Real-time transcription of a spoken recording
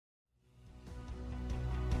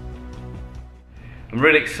I'm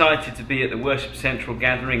really excited to be at the Worship Central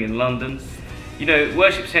gathering in London. You know,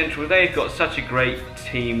 Worship Central, they've got such a great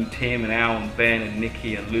team, Tim and Al and Ben and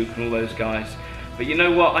Nikki and Luke and all those guys. But you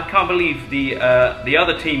know what, I can't believe the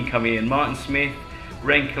other team coming in, Martin Smith,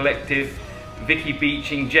 Rain Collective, Vicky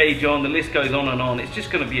Beeching, Jay John, the list goes on and on. It's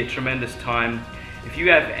just going to be a tremendous time. If you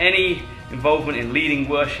have any involvement in leading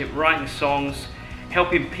worship, writing songs,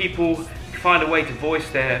 helping people find a way to voice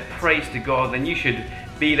their praise to God, then you should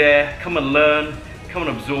be there. Come and learn, come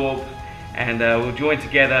and absorb, and we'll join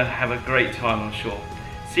together, have a great time, I'm sure.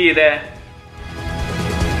 See you there.